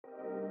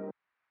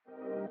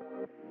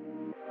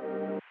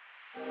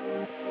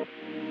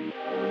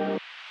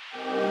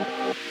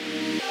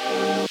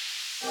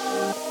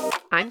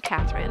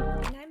Catherine.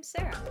 And I'm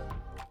Sarah,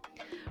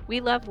 We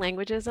love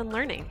languages and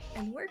learning.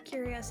 and we're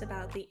curious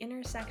about the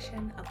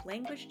intersection of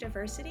language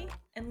diversity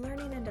and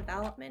learning and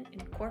development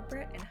in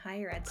corporate and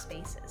higher ed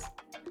spaces.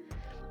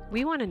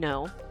 We want to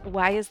know,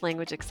 why is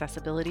language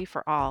accessibility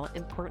for all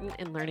important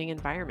in learning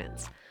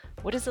environments?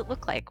 What does it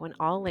look like when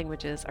all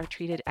languages are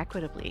treated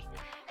equitably?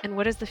 And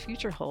what does the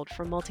future hold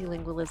for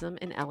multilingualism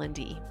in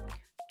L&D?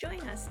 Join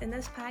us in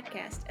this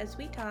podcast as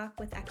we talk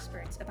with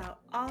experts about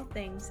all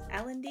things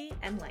L&D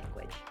and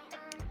language.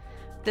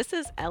 This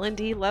is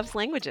L&D Loves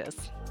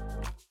Languages.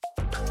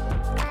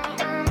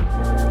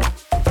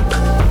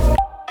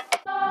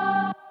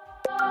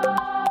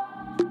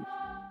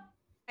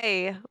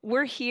 Hey,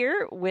 we're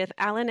here with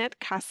Alinnette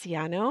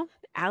Casiano.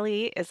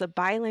 Ali is a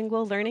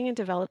bilingual learning and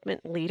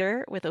development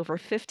leader with over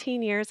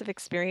 15 years of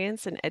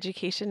experience in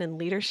education and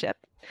leadership.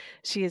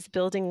 She is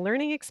building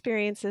learning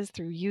experiences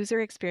through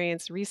user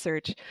experience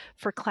research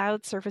for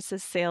cloud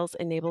services sales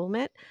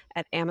enablement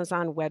at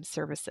Amazon Web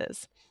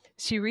Services.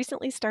 She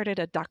recently started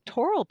a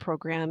doctoral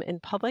program in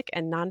public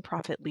and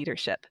nonprofit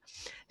leadership.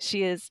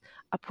 She is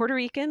a Puerto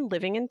Rican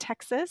living in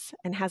Texas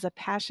and has a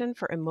passion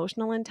for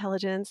emotional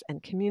intelligence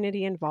and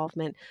community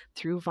involvement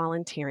through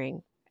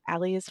volunteering.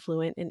 Ali is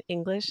fluent in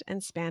English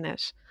and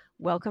Spanish.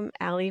 Welcome,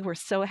 Ali. We're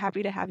so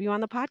happy to have you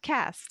on the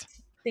podcast.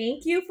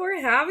 Thank you for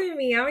having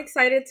me. I'm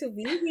excited to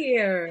be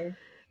here.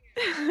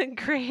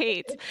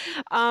 Great.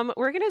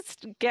 We're going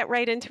to get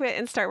right into it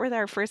and start with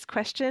our first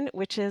question,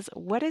 which is,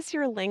 what is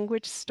your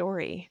language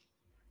story?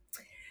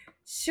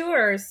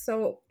 Sure.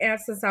 So,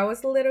 since I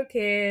was a little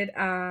kid,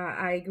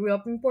 I grew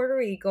up in Puerto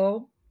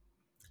Rico.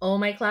 All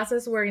my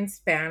classes were in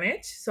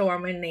Spanish, so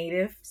I'm a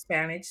native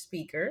Spanish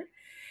speaker.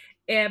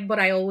 But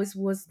I always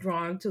was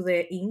drawn to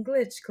the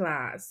English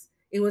class.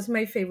 It was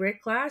my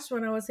favorite class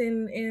when I was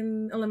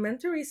in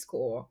elementary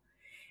school.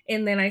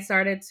 And then I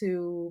started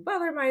to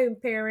bother my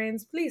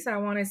parents. Please, I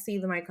want to see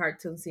my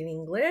cartoons in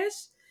English.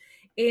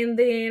 And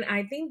then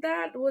I think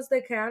that was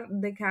the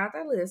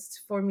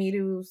catalyst for me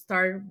to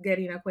start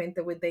getting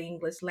acquainted with the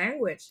English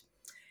language.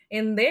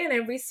 And then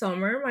every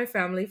summer, my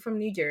family from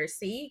New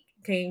Jersey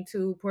came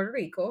to Puerto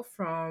Rico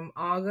from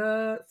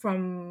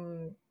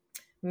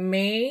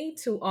May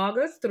to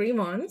August, 3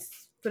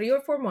 months, 3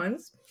 or 4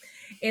 months.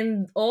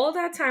 And all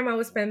that time I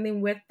was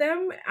spending with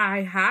them,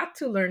 I had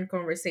to learn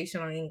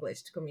conversational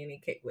English to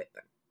communicate with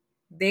them.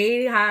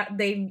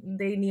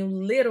 They knew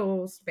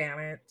little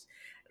Spanish,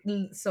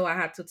 so I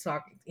had to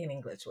talk in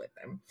English with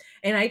them.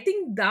 And I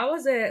think that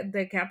was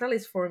the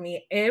catalyst for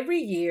me. Every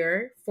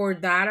year for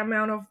that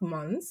amount of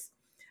months,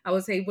 I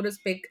was able to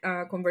speak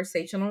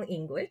conversational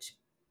English.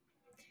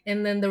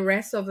 And then the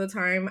rest of the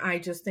time, I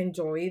just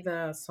enjoy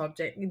the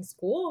subject in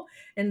school,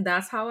 and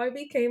that's how I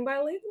became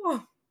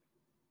bilingual.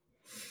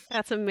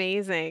 That's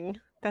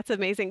amazing. That's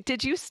amazing.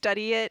 Did you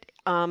study it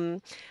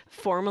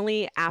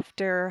formally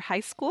after high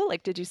school?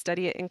 Like, did you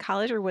study it in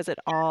college, or was it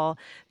all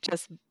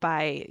just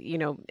by,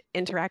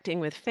 interacting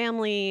with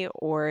family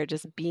or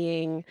just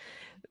being,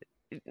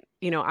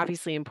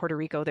 obviously in Puerto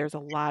Rico, there's a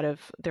lot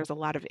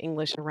of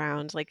English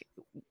around. Like,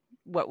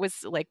 what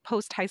was like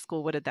post high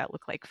school? What did that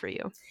look like for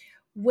you?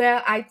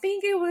 Well, I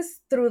think it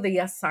was through the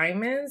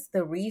assignments,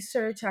 the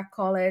research at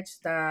college,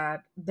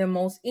 that the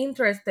most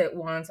interested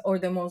ones or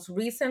the most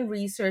recent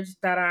research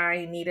that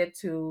I needed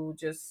to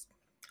just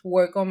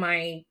work on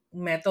my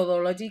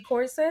methodology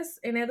courses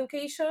in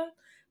education,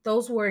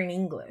 those were in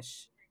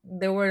English.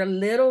 There were a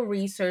little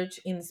research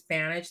in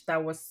Spanish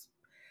that was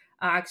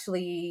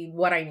actually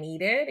what I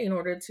needed in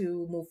order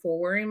to move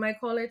forward in my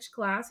college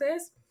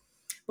classes.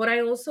 But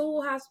I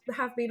also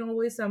have been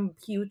always a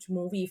huge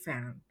movie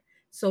fan.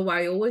 So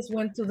I always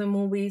went to the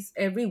movies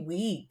every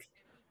week.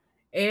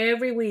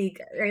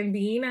 And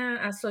being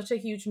such a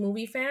huge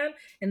movie fan,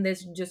 and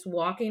this just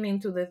walking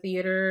into the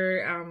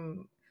theater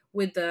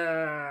with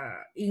the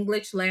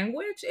English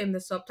language and the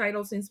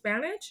subtitles in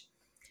Spanish,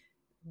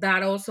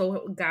 that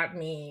also got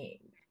me,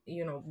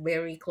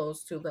 very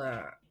close to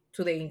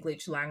the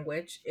English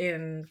language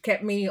and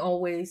kept me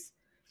always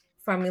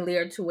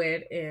familiar to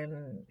it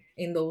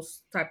in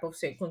those type of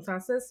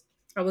circumstances.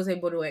 I was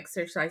able to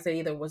exercise it,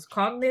 either was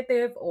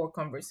cognitive or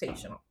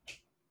conversational.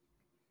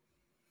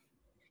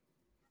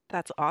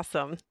 That's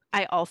awesome.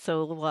 I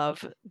also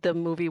love the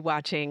movie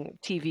watching,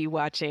 TV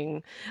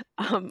watching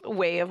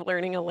way of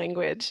learning a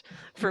language.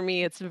 For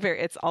me,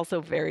 it's also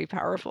very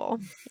powerful.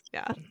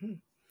 Yeah. Mhm.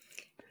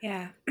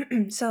 Yeah.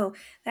 So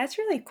that's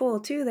really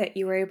cool too that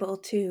you were able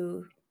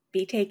to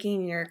be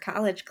taking your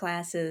college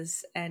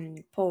classes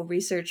and pull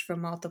research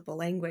from multiple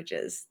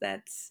languages.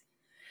 That's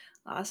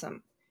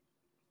awesome.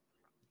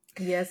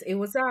 Yes, it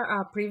was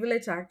a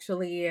privilege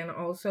actually, and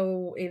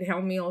also it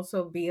helped me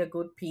also be a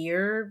good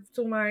peer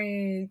to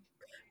my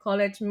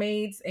college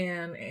mates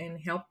and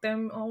help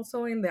them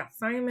also in the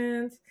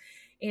assignments.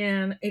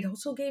 And it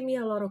also gave me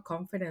a lot of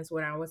confidence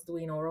when I was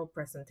doing oral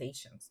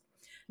presentations.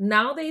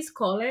 Nowadays,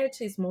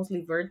 college is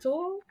mostly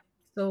virtual,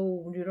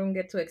 so you don't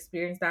get to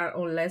experience that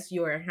unless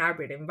you're in a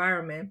hybrid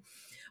environment.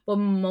 but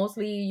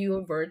mostly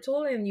you're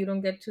virtual and you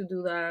don't get to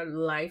do that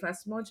live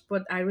as much.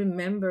 But I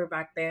remember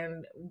back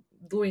then,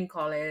 during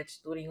college,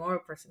 during our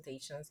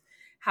presentations,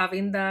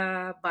 having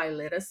the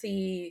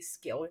biliteracy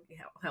skill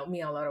helped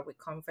me a lot with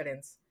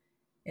confidence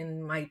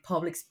in my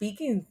public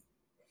speaking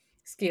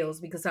skills,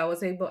 because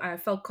I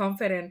felt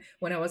confident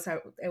when I was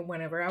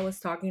whenever I was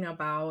talking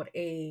about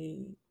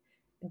a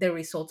the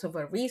results of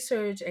a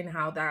research and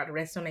how that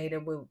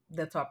resonated with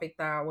the topic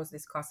that I was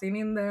discussing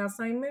in the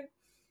assignment.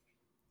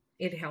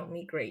 It helped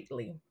me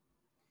greatly.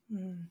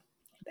 Mm,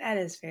 that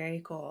is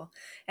very cool.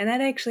 And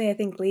that actually, I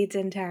think, leads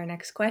into our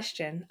next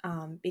question,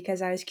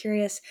 because I was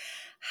curious,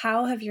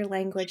 how have your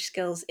language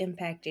skills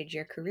impacted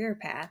your career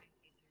path?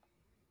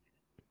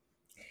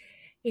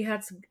 It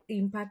has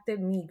impacted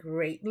me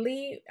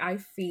greatly. I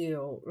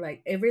feel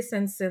like ever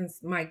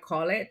since my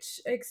college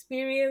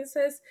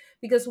experiences,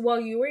 because while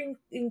you're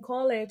in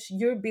college,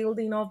 you're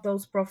building up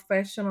those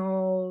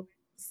professional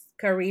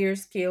career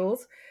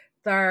skills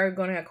that are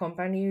going to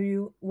accompany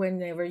you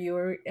whenever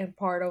you're a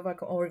part of an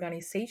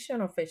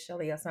organization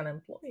officially as an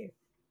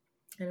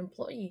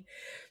employee.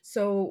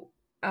 So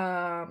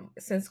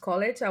since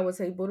college, I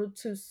was able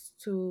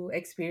to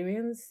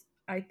experience,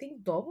 I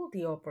think, double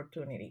the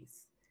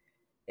opportunities,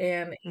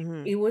 and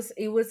Mhm. it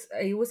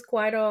was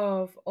quite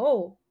of,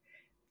 oh,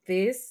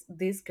 this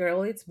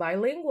girl is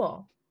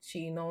bilingual,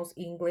 she knows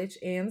English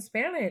and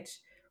Spanish,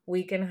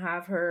 we can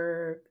have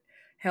her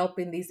help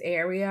in this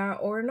area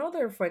or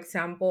another. For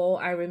example,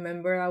 I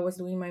remember I was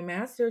doing my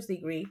master's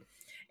degree,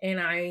 and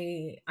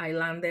I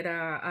landed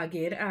a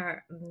gig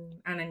at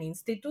an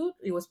institute.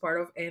 It was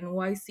part of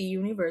NYC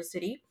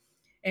University,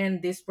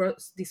 and this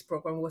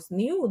program was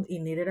new, it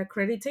needed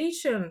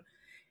accreditation,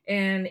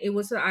 and it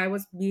was I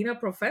was being a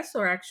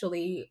professor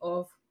actually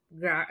of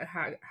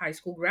high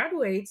school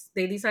graduates.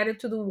 They decided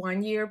to do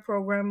 1 year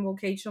program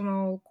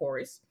vocational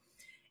course,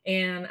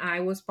 and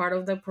I was part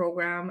of the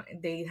program.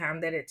 They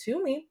handed it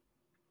to me,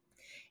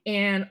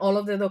 and all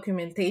of the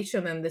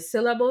documentation and the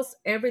syllabus,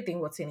 everything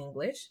was in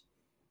English.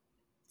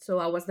 So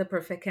I was the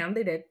perfect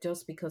candidate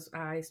just because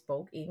I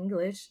spoke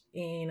English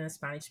in a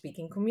Spanish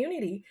speaking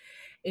community.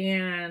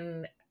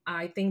 And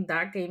I think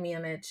that gave me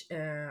an edge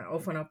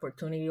of an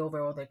opportunity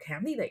over other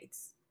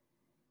candidates.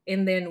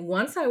 And then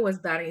once I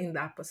was that in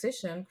that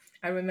position,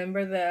 I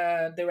remember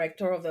the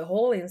director of the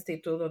whole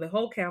institute or the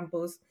whole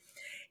campus,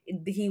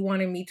 he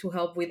wanted me to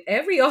help with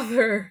every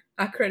other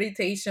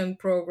accreditation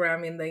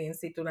program in the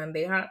institute, and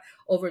they had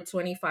over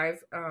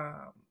 25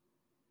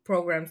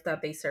 programs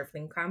that they served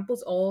in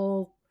campus,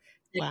 all.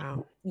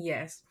 Wow.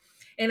 Yes.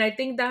 And I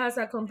think that has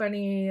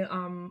accompanied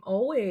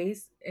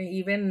always,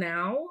 even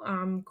now.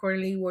 I'm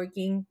currently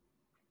working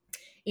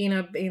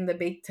in the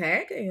big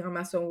tech in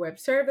Amazon Web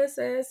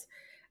Services.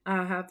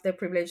 I have the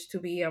privilege to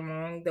be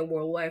among the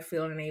worldwide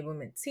field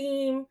enablement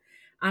team.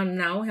 I'm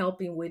now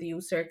helping with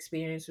user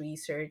experience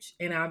research,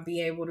 and I'll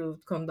be able to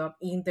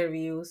conduct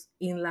interviews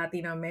in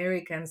Latin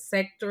American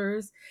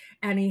sectors,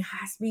 and it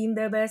has been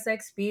the best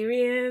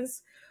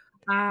experience.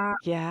 Uh,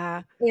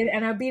 Yeah.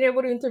 and I've been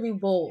able to interview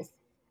both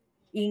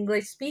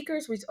English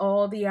speakers, with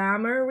all the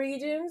AMER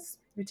regions,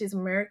 which is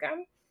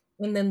America,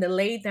 and then the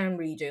LATAM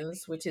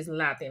regions, which is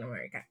Latin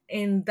America.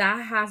 And that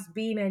has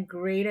been a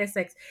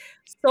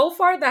so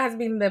far, that has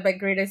been the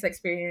greatest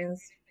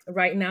experience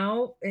right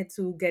now,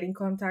 to get in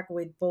contact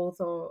with both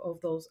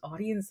of those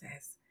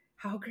audiences.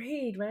 How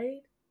great,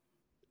 right?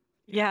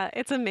 Yeah,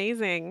 it's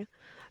amazing.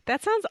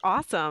 That sounds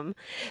awesome.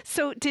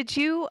 So did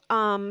you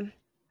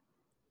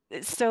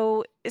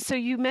so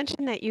you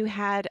mentioned that you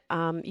had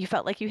you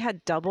felt like you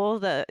had double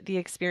the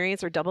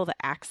experience or double the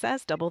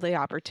access, double the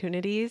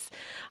opportunities.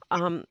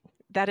 Um,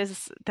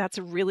 that's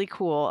really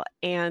cool,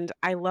 and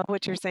I love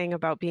what you're saying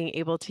about being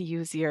able to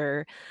use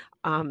your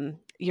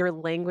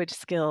language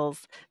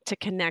skills to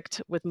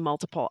connect with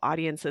multiple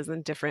audiences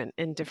in different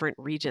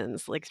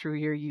regions, like through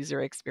your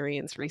user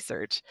experience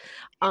research.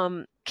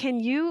 Can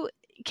you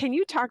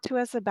talk to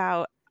us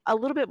about a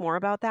little bit more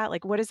about that?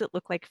 Like, what does it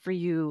look like for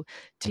you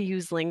to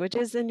use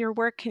languages in your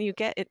work? Can you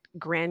get it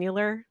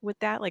granular with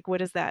that? Like, what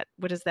does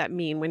that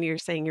mean when you're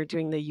saying you're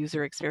doing the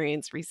user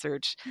experience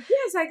research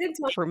Yes, I can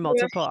talk for to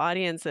you. multiple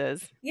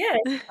audiences? Yes,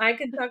 I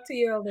can talk to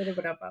you a little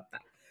bit about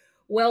that.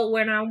 Well,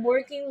 when I'm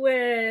working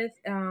with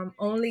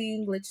only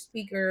English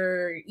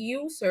speaker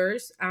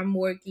users, I'm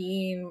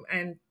working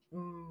and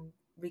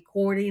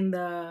recording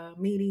the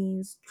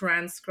meetings,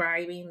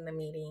 transcribing the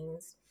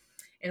meetings,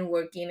 and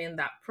working in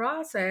that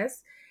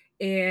process.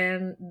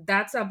 And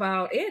that's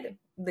about it.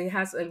 It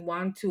has a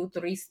one, two,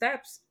 three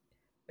steps,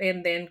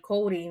 and then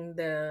coding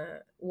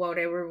the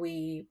whatever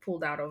we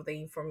pulled out of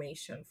the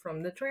information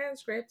from the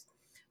transcripts.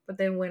 But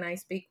then when I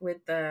speak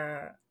with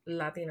the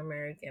Latin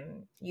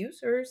American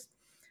users,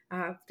 I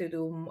have to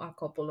do a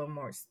couple of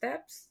more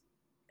steps,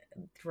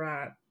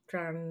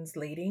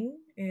 translating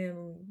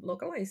and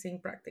localizing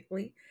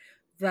practically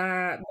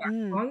that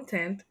Mm,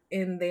 content,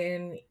 and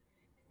then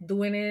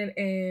doing it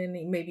and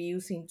maybe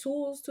using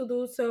tools to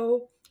do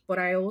so. But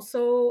I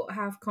also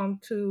have come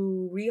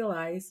to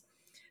realize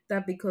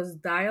that because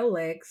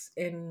dialects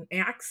and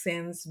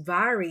accents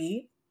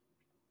vary,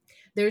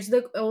 There's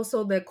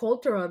also the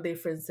cultural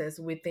differences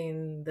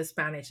within the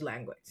Spanish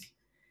language.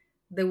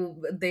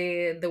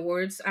 The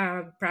words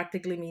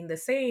practically mean the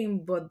same,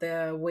 but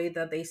the way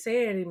that they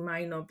say it, it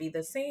might not be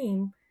the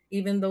same,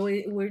 even though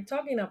we're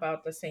talking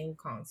about the same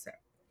concept.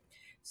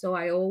 So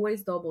I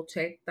always double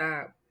check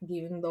that,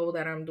 even though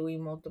that I'm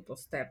doing multiple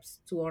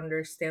steps to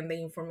understand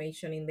the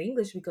information in the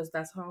English, because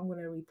that's how I'm going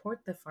to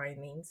report the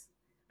findings.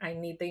 I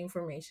need the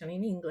information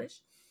in English.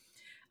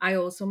 I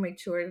also make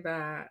sure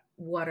that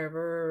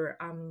whatever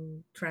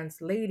I'm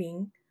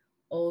translating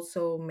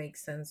also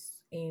makes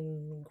sense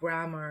in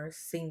grammar,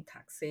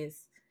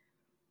 syntaxes,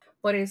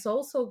 but it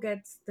also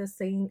gets the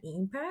same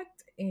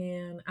impact.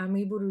 And I'm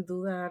able to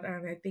do that.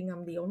 And I think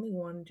I'm the only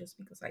one just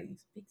because I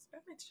speak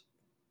Spanish.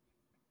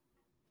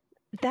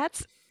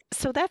 That's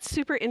that's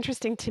super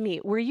interesting to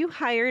me. Were you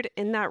hired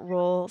in that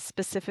role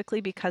specifically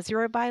because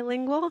you're a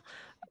bilingual?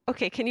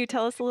 Okay, can you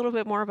tell us a little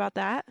bit more about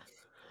that?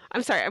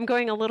 I'm sorry, I'm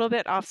going a little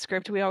bit off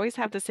script. We always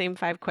have the same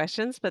 5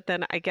 questions, but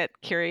then I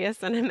get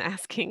curious and I'm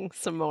asking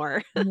some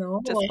more,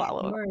 No, just of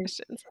follow-up course.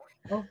 questions.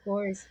 Of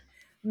course.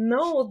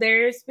 No,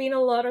 there's been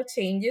a lot of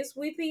changes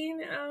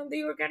within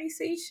the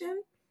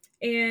organization,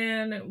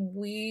 and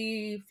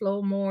we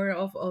flow more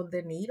of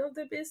the need of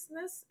the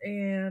business.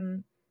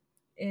 And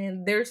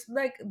there's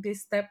like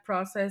this step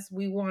process.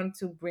 We want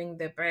to bring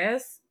the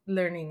best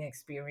learning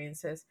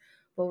experiences,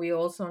 but we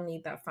also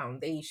need that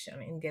foundation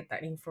and get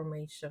that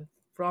information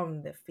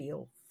from the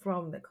field,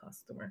 from the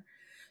customer.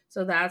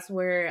 So that's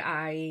where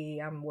I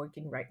am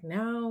working right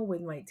now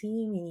with my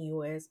team in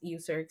US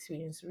user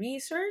experience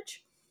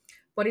research.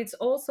 But it's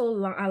also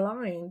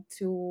aligned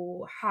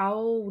to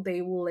how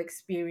they will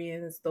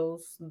experience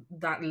those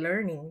that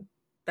learning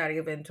that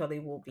eventually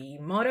will be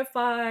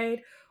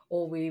modified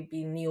or will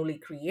be newly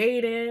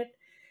created.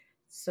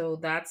 So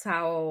that's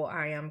how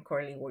I am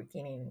currently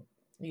working in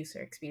user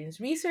experience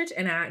research.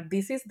 And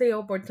this is the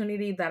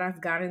opportunity that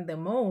I've gotten the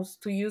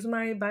most to use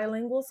my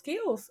bilingual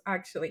skills,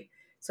 actually.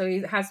 So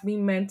it has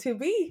been meant to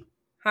be.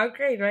 How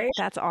great, right?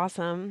 That's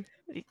awesome.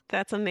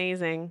 That's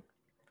amazing.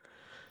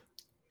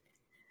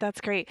 That's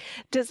great.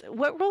 Does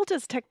what role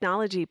does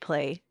technology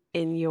play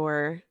in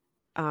your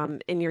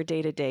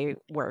day-to-day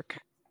work?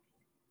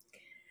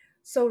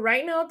 So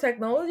right now,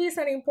 technology is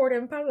an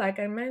important part. Like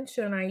I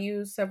mentioned, I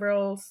use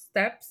several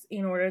steps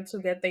in order to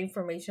get the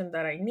information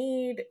that I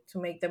need to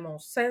make the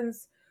most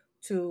sense,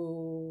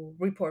 to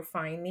report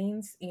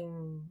findings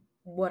in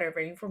whatever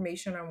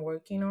information I'm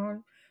working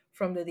on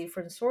from the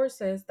different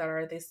sources that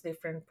are these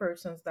different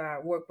persons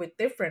that work with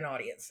different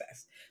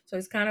audiences. So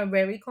it's kind of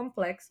very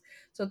complex.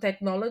 So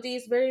technology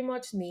is very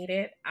much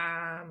needed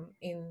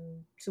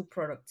into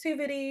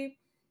productivity,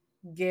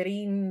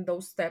 getting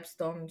those steps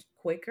done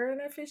quicker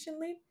and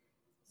efficiently.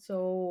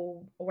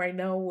 So right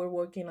now we're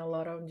working a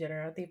lot on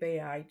generative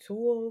AI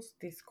tools,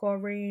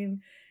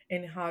 discovering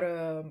and how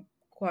to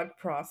quad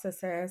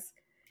processes,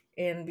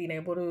 and being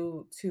able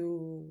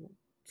to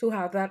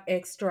have that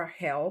extra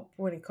help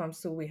when it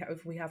comes to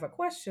if we have a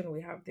question,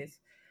 we have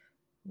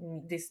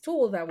this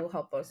tool that will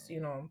help us,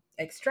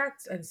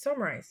 extract and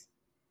summarize.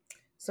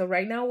 So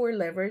right now we're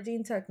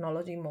leveraging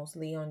technology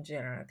mostly on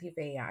generative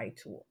AI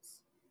tools.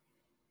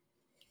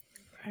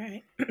 All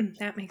right.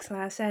 That makes a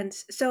lot of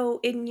sense.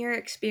 So, in your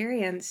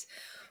experience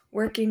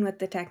working with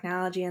the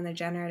technology and the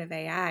generative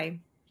AI,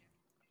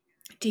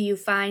 do you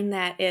find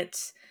that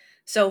it's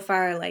so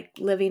far like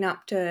living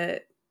up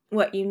to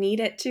what you need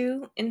it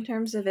to in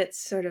terms of its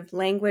sort of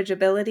language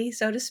ability,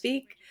 so to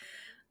speak?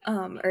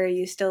 Or are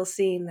you still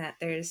seeing that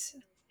there's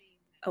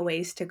a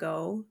ways to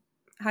go?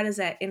 How does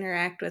that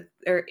interact with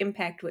or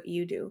impact what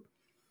you do?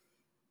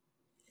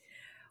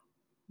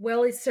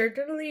 Well, it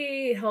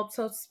certainly helps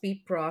us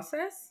speed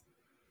process,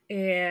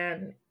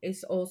 and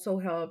it also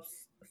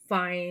helps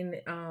find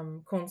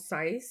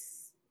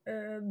concise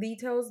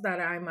details that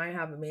I might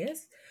have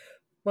missed.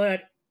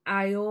 But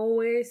I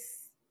always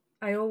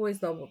I always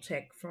double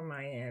check from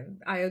my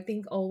end. I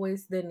think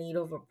always the need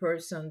of a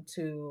person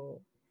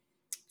to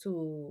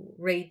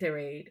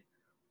reiterate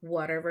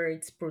whatever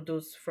it's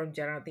produced from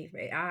generative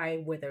AI,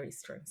 whether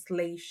it's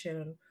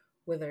translation,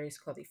 whether it's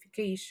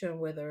codification,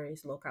 whether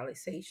it's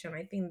localization.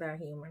 I think that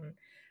human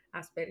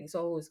aspect is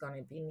always going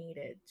to be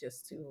needed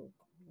just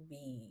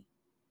be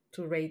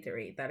to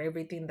reiterate that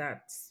everything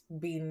that's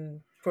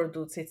been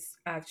produced is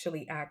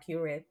actually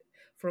accurate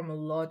from a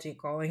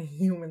logical and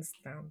human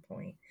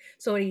standpoint.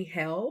 So it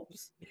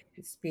helps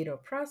it speed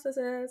up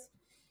processes,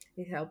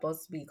 it helps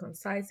us be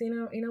concise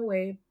in a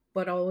way,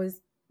 but always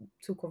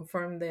to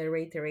confirm the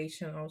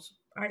reiteration. Also,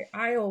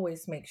 I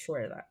always make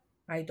sure that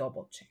I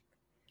double check.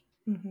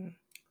 Hmm.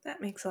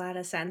 That makes a lot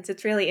of sense.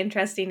 It's really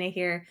interesting to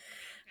hear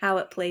how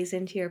it plays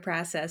into your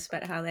process,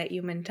 but how that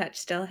human touch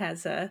still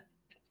has a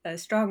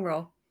strong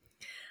role.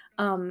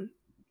 Um,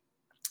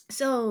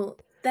 so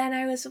then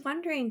I was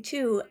wondering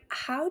too,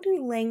 how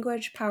do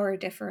language power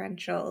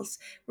differentials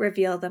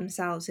reveal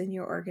themselves in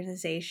your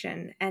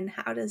organization, and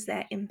how does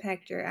that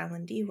impact your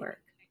L&D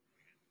work?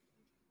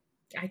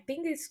 I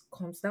think it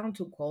comes down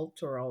to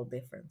cultural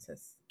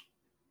differences.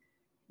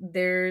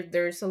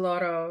 There's a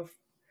lot of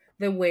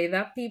the way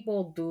that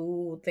people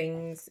do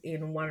things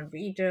in one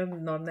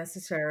region not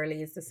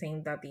necessarily is the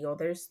same that the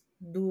others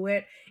do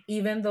it,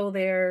 even though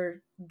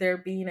they're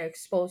being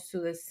exposed to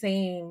the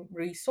same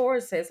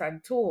resources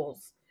and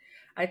tools.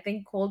 I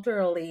think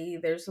culturally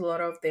there's a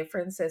lot of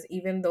differences,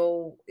 even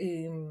though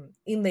in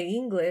the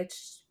English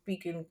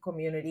speaking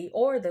community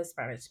or the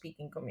Spanish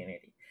speaking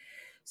community.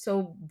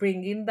 So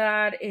bringing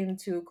that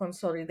into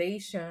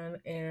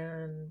consolidation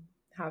and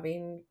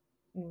having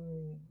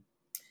mm,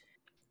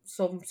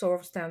 some sort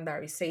of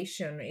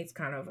standardization is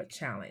kind of a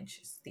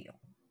challenge still.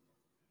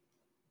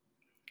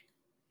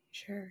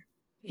 Sure.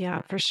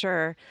 Yeah, for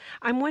sure.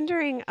 I'm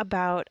wondering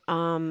about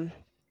I'm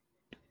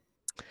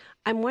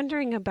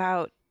wondering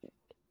about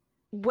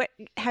what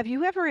have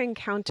you ever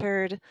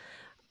encountered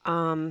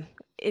um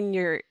in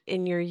your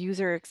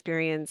user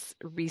experience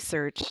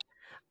research.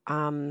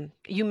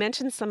 You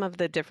mentioned some of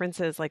the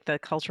differences, like the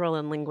cultural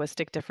and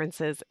linguistic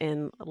differences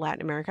in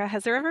Latin America.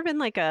 Has there ever been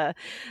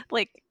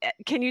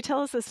can you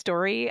tell us a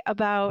story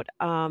about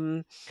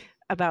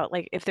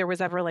like if there was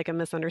ever like a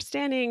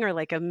misunderstanding or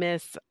like a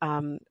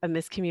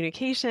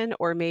miscommunication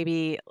or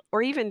maybe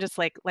or even just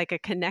like a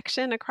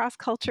connection across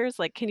cultures?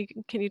 Like can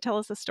you tell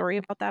us a story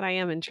about that? I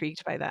am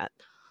intrigued by that.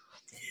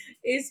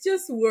 It's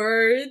just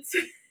words.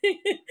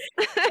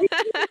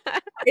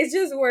 It's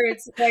just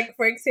words. Like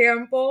for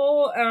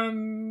example,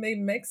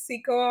 in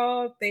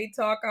Mexico they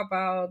talk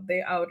about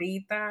the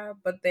ahorita,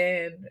 but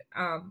then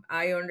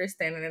I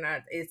understand it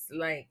that it's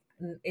like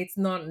it's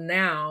not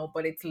now,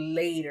 but it's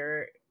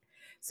later.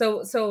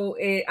 So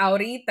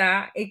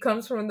ahorita it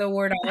comes from the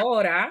word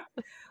ahora,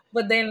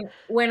 but then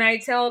when I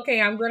tell,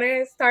 okay, I'm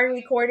gonna start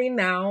recording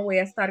now, voy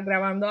a estar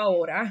grabando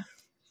ahora.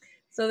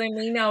 So they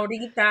mean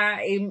ahorita,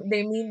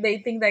 they mean they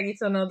think that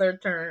it's another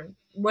term.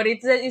 But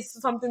it's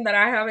something that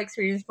I have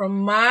experienced from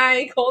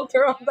my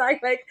cultural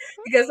dialect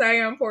because I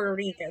am Puerto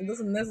Rican.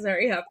 Doesn't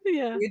necessarily have to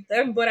Yeah. do with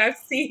them, but I've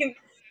seen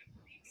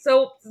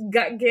so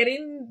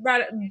getting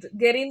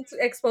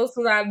exposed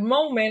to that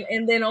moment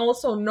and then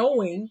also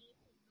knowing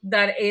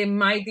that it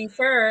might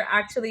differ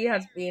actually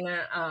has been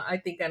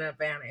I think an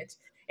advantage.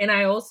 And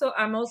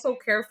I'm also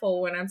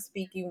careful when I'm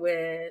speaking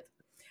with,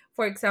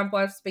 for example,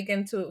 I've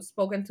spoken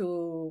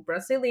to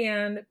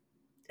Brazilian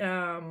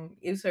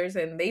users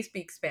and they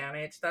speak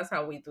Spanish. That's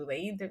how we do the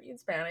interview in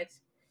Spanish.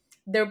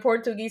 They're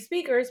Portuguese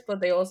speakers,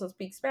 but they also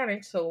speak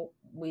Spanish, so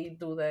we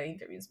do the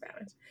interview in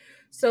Spanish.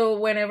 So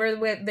whenever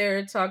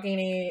they're talking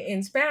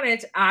in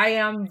Spanish, I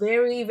am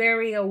very,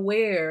 very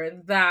aware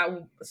that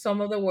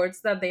some of the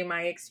words that they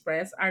might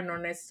express are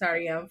not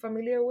necessarily I'm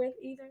familiar with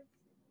either,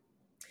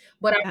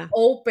 but I'm Yeah.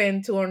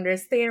 open to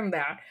understand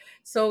that.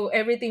 So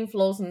everything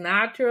flows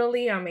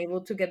naturally. I'm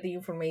able to get the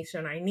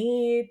information I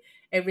need.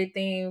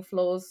 Everything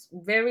flows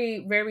very,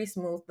 very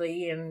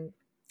smoothly and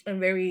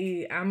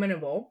very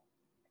amenable.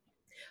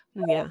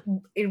 Yeah.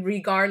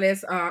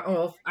 Regardless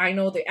of, I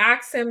know the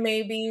accent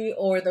maybe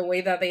or the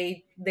way that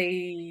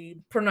they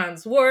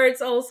pronounce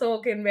words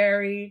also can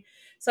vary.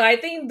 So I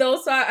think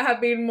those have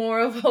been more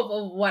of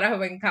what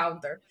I've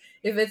encountered.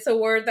 If it's a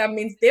word that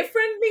means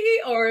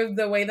differently or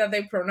the way that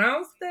they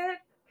pronounced it,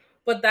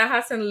 but that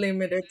hasn't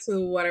limited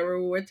to whatever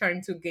we were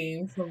trying to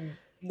gain from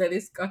the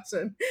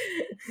discussion.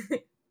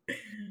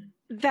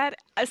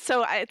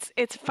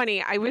 It's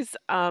funny.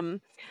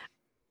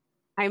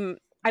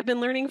 I've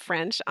been learning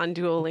French on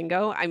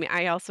Duolingo. I mean,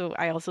 I also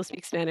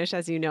speak Spanish,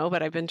 as you know,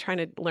 but I've been trying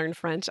to learn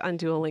French on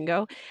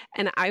Duolingo,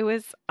 and I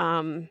was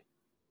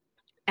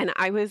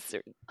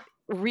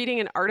reading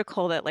an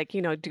article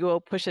that Duo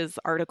pushes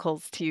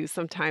articles to you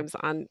sometimes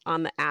on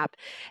the app,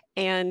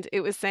 and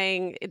it was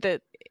saying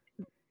that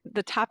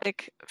the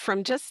topic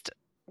from just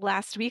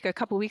last week, a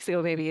couple weeks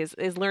ago maybe,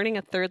 is learning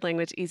a third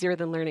language easier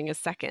than learning a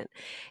second.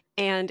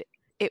 And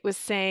it was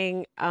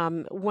saying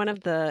one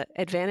of the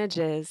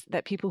advantages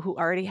that people who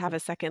already have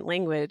a second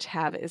language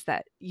have is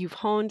that you've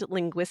honed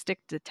linguistic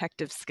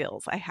detective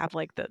skills. I have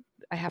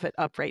it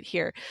up right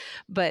here,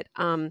 but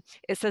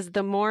it says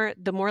the more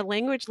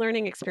language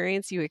learning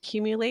experience you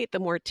accumulate, the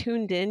more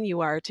tuned in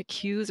you are to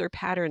cues or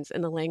patterns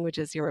in the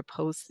languages you're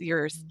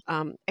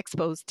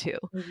exposed to.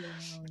 Yeah.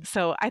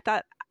 So I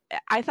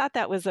thought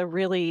that was a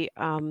really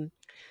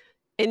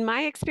in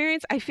my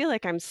experience, I feel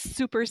like I'm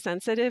super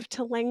sensitive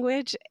to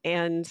language,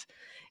 and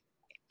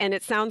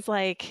it sounds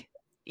like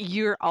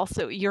you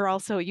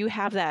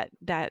have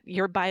that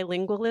your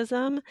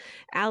bilingualism,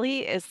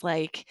 Ali, is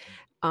like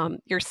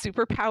your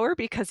superpower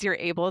because you're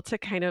able to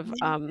kind of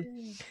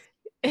Yes.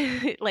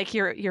 like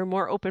you're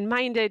more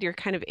open-minded, you're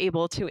kind of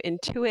able to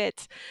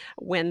intuit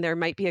when there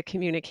might be a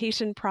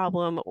communication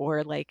problem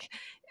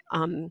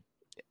um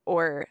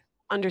or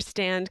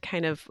understand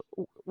kind of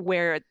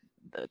where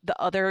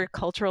the other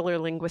cultural or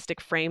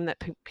linguistic frame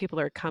that people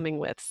are coming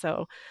with.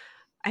 So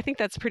I think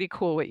that's pretty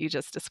cool what you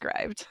just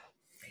described.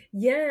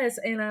 Yes,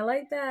 and I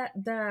like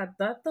that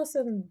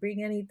doesn't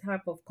bring any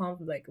type of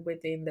conflict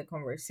within the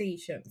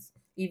conversations,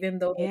 even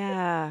though there's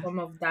Yeah. some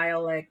of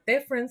dialect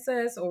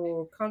differences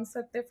or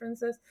concept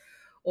differences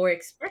or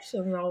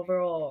expressions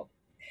overall.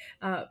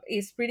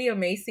 It's pretty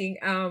amazing.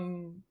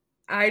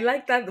 I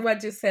like that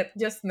what you said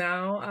just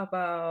now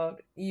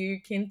about you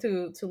keen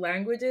to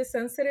languages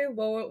sensitive.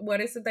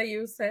 What is it that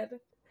you said?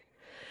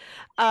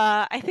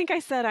 I think I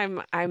said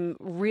I'm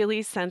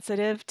really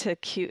sensitive to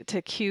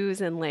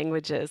cues and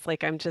languages.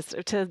 Like I'm just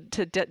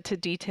to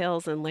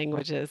details and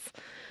languages.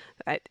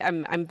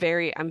 I'm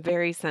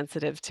very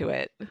sensitive to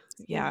it.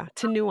 See, Yeah,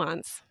 to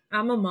nuance.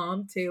 I'm a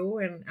mom too,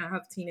 and I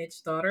have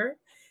teenage daughter.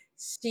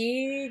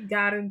 She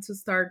got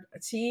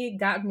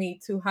me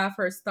to have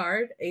her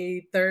start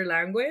a third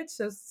language.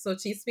 So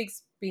she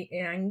speaks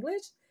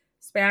English,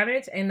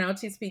 Spanish, and now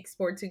she speaks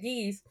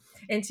Portuguese.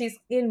 And she's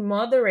in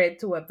moderate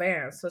to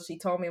advanced. So she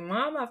told me,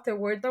 Mom, after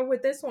we're done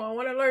with this one, I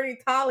want to learn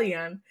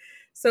Italian.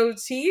 So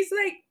she's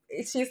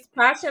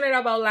passionate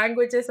about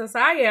languages as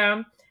I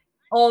am,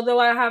 although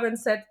I haven't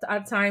set a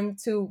time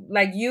to,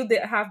 like you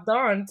did have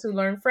done, to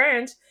learn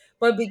French.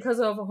 But because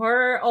of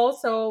her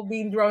also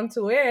being drawn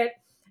to it,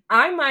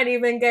 I might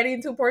even get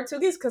into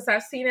Portuguese because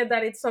I've seen it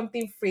that it's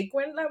something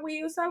frequent that we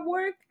use at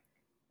work,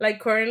 like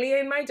currently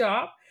in my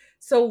job.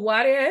 So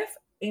what if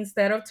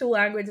instead of two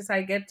languages,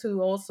 I get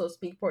to also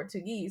speak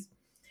Portuguese?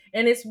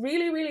 And it's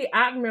really, really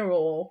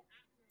admirable.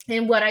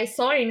 And what I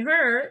saw in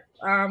her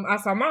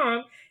as a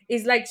mom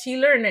is like she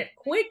learned it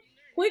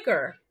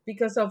quicker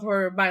because of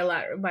her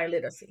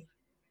biliteracy.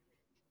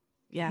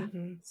 Yeah,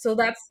 Hmm. So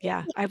that's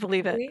yeah, I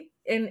believe it.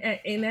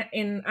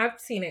 and I've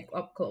seen it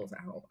up close at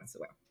home as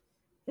well.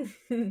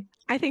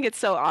 I think it's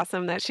so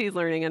awesome that she's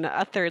learning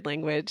a third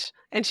language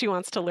and she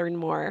wants to learn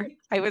more.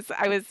 It's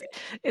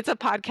a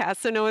podcast,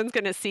 so no one's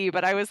going to see,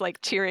 but I was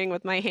like cheering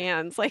with my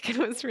hands. Like I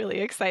was really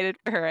excited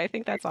for her. I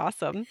think that's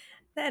awesome.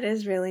 That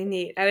is really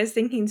neat. I was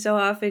thinking so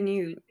often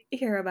you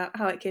hear about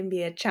how it can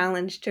be a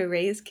challenge to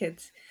raise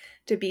kids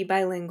to be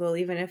bilingual,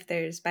 even if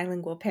there's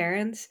bilingual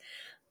parents.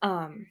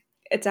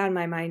 It's on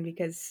my mind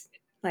because,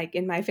 like,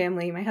 in my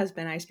family, my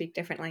husband and I speak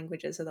different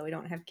languages, although we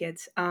don't have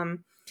kids.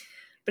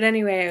 But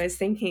anyway, I was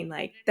thinking,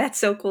 like, that's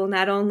so cool.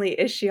 Not only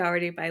is she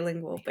already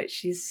bilingual, but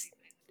she's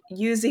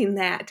using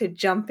that to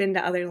jump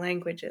into other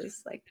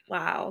languages. Like,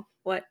 wow,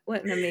 what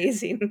an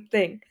amazing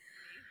thing.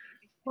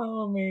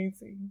 Oh,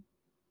 amazing.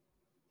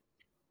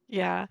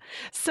 Yeah.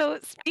 So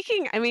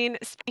speaking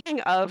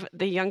of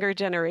the younger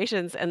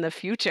generations and the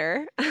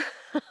future,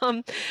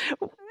 um,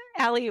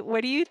 Allie,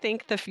 what do you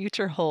think the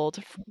future holds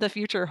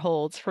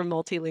for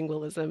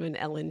multilingualism and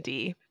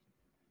L&D?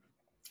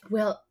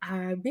 Well,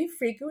 I've been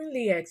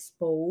frequently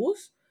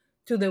exposed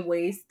to the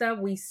ways that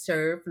we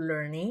serve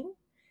learning,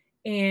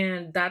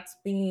 and that's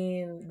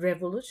been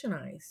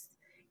revolutionized.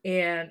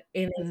 And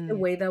it's the Mm,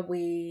 way that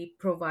we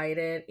provide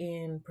it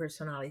in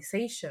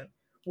personalization.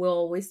 We're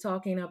always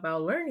talking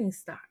about learning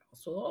styles.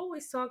 We're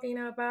always talking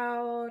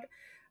about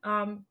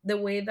the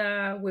way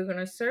that we're going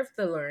to serve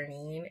the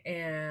learning.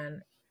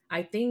 And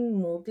I think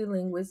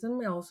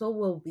multilingualism also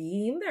will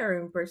be in there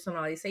in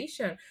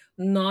personalization.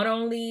 Not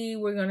only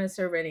we're going to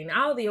serve it in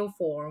audio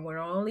form, we're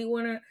not only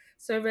going to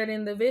serve it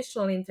in the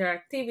visual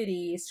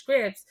interactivity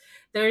scripts.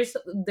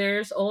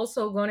 There's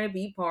also going to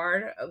be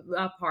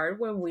a part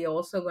where we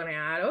also going to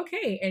add,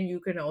 okay, and you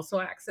can also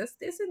access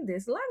this in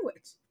this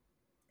language.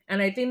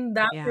 And I think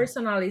that yeah.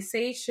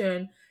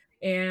 personalization,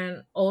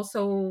 and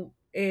also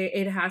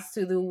it has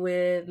to do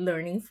with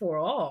learning for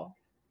all.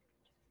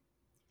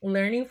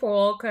 Learning for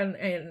all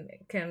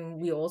can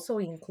we also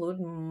include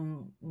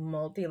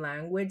multi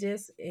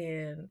languages,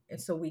 and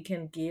so we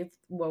can give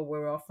what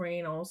we're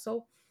offering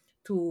also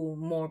to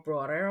more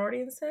broader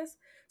audiences.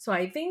 So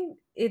I think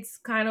it's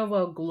kind of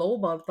a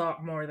global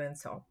thought more than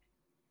so.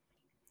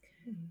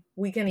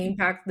 We can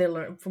impact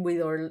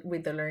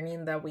with the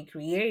learning that we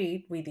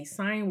create, we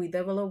design, we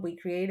develop, we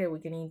create it. We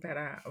can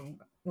impact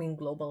in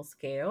global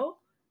scale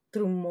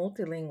through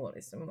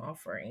multilingualism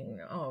offering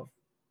of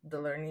the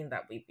learning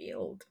that we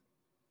build.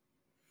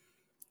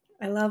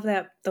 I love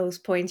that those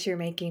points you're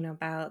making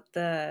about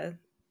the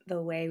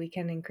way we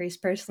can increase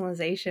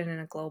personalization in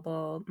a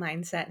global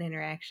mindset and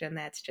interaction.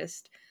 That's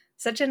just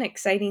such an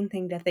exciting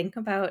thing to think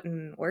about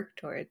and work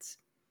towards.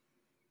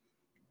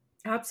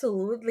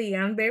 Absolutely.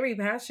 I'm very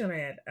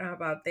passionate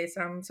about this.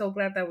 I'm so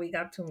glad that we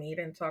got to meet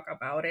and talk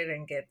about it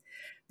and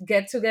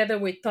get together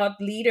with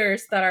thought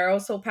leaders that are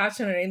also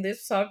passionate in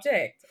this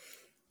subject.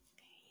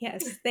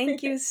 Yes,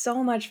 thank you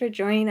so much for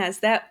joining us.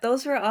 That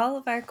those were all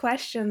of our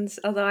questions,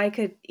 although I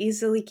could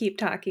easily keep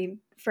talking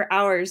for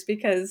hours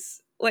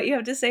because what you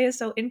have to say is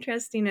so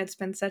interesting. It's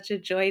been such a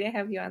joy to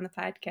have you on the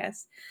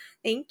podcast.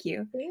 Thank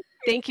you. Thank you.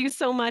 Thank you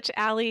so much,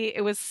 Allie.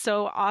 It was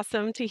so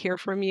awesome to hear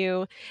from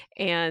you.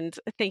 And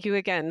thank you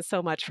again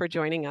so much for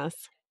joining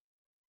us.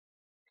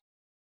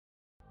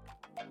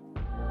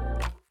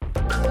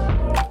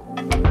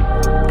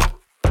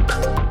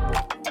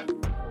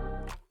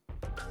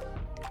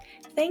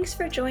 Thanks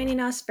for joining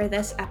us for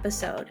this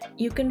episode.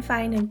 You can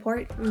find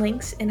important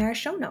links in our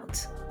show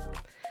notes.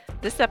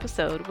 This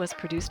episode was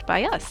produced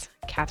by us,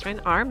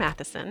 Catherine R.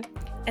 Matheson.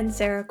 And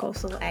Sarah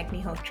Kosel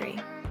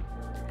Agnihotri.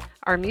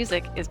 Our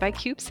music is by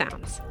Cube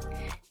Sounds.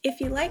 If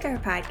you like our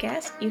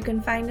podcast, you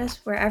can find us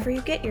wherever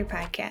you get your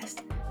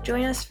podcast.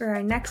 Join us for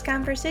our next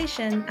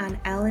conversation on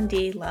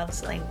L&D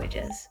Loves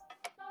Languages.